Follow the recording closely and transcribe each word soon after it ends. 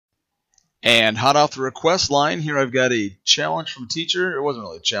And hot off the request line, here I've got a challenge from a teacher. It wasn't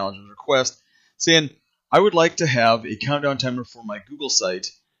really a challenge, it was a request, saying I would like to have a countdown timer for my Google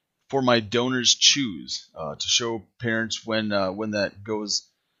site for my donors choose to show parents when that goes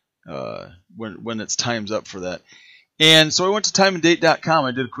when its time's up for that. And so I went to timeanddate.com.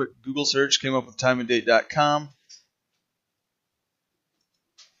 I did a quick Google search, came up with timeanddate.com.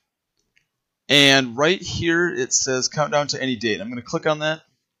 And right here it says countdown to any date. I'm going to click on that.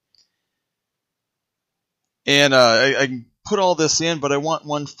 And I can put all this in, but I want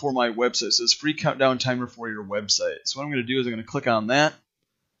one for my website. It says free countdown timer for your website. So what I'm going to do is I'm going to click on that.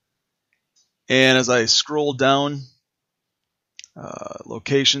 And as I scroll down,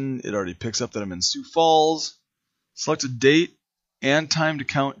 location, it already picks up that I'm in Sioux Falls. Select a date and time to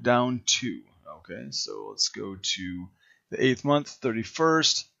count down to. Okay, so let's go to the 8th month,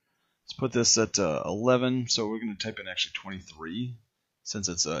 31st. Let's put this at 11. So we're going to type in actually 23 since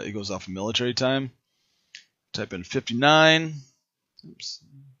it's it goes off of military time. Type in 59. Oops.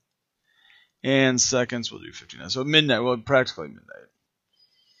 And seconds, we'll do 59. So midnight, well, practically midnight.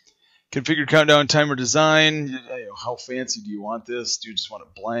 Configure countdown timer design. How fancy do you want this? Do you just want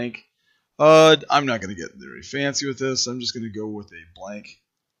it blank? I'm not going to get very fancy with this. I'm just going to go with a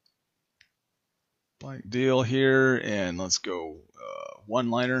blank deal here. And let's go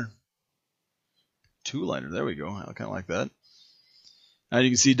one-liner, two-liner. There we go. I kind of like that. Now you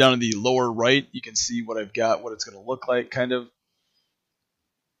can see down in the lower right, you can see what I've got, what it's going to look like, kind of.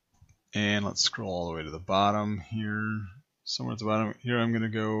 And let's scroll all the way to the bottom here. Somewhere at the bottom here, I'm going to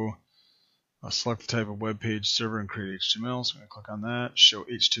go select the type of web page server and create HTML. So I'm going to click on that, show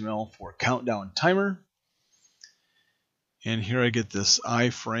HTML for countdown timer. And here I get this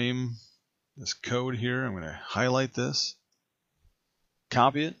iframe, this code here. I'm going to highlight this,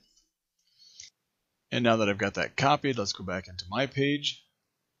 copy it. And now that I've got that copied, let's go back into my page.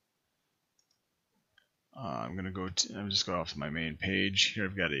 I'm going to go to, I'm just going off to my main page. Here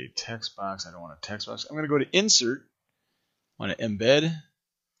I've got a text box. I don't want a text box. I'm going to go to insert. I want to embed.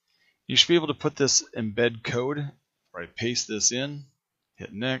 You should be able to put this embed code where I paste this in,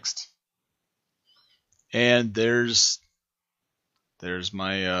 hit next. And there's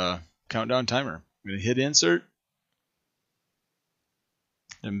my countdown timer. I'm going to hit insert.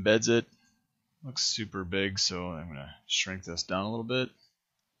 Embeds it. Looks super big, so I'm going to shrink this down a little bit.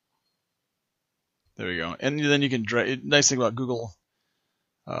 There we go. And then you can drag. Nice thing about Google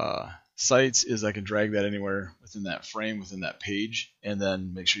Sites is I can drag that anywhere within that frame, within that page, and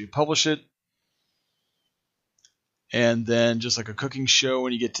then make sure you publish it. And then just like a cooking show,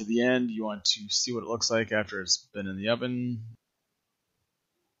 when you get to the end, you want to see what it looks like after it's been in the oven.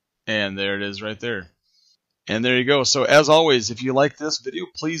 And there it is right there. And there you go. So as always, if you like this video,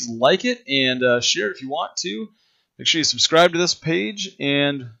 please like it and share it if you want to. Make sure you subscribe to this page,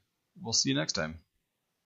 and we'll see you next time.